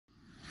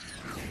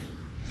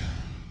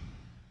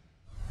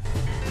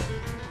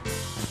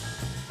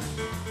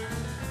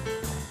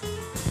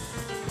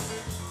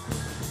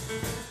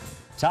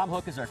Tom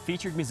Hook is our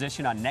featured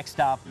musician on Next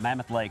Stop,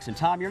 Mammoth Lakes. And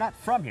Tom, you're not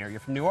from here, you're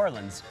from New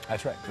Orleans.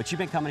 That's right. But you've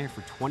been coming here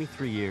for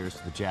 23 years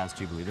to the Jazz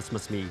Jubilee. This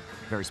must be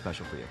very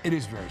special for you. It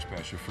is very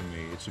special for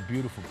me. It's a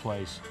beautiful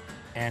place.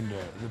 And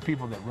the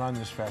people that run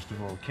this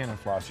festival, Ken and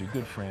Flossie, are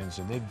good friends,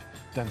 and they've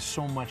done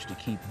so much to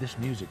keep this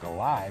music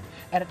alive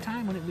at a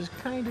time when it was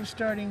kind of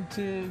starting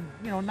to,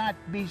 not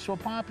be so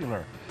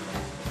popular.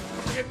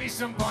 Give me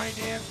some point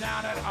ends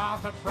down at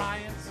Arthur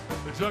Bryant's,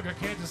 the jug of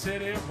Kansas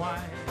City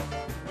wine,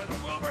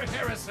 with Wilbur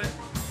Harrison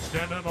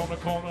standing on the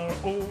corner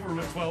over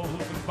at 12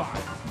 and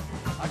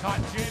 5. I caught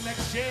Jay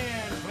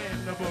McShann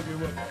playing the boogie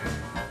with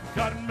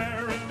Cutting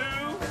Mary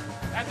Lou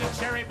at the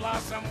Cherry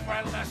Blossom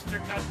where Lester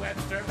cut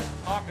Webster,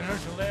 Hawk and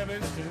Herschel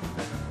Evans too.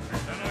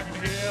 And I can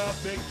hear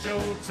Big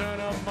Joe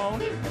Turner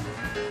moaning,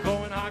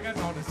 going Hawkins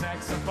on the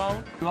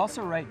saxophone. You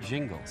also write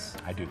jingles.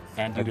 I do.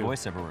 And do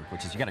voiceover work,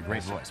 which is, you got a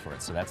great voice for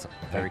it, so that's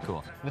very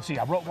cool. Let's see,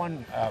 I wrote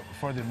one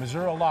for the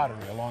Missouri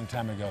Lottery a long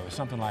time ago.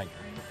 Something like,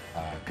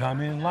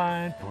 come in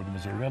line for the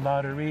Missouri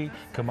Lottery.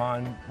 Come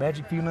on,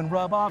 magic feeling,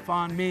 rub off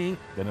on me.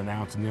 Then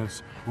announcing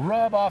this,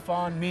 rub off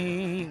on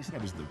me.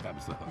 That was the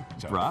hook.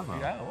 So, Bravo.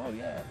 Yeah, oh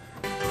yeah.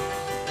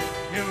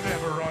 You'll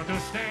never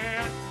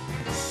understand,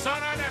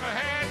 son, I never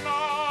had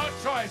no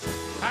choice.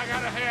 I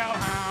got a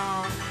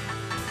hellhound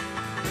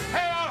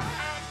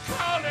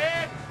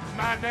calling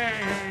my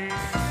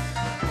name.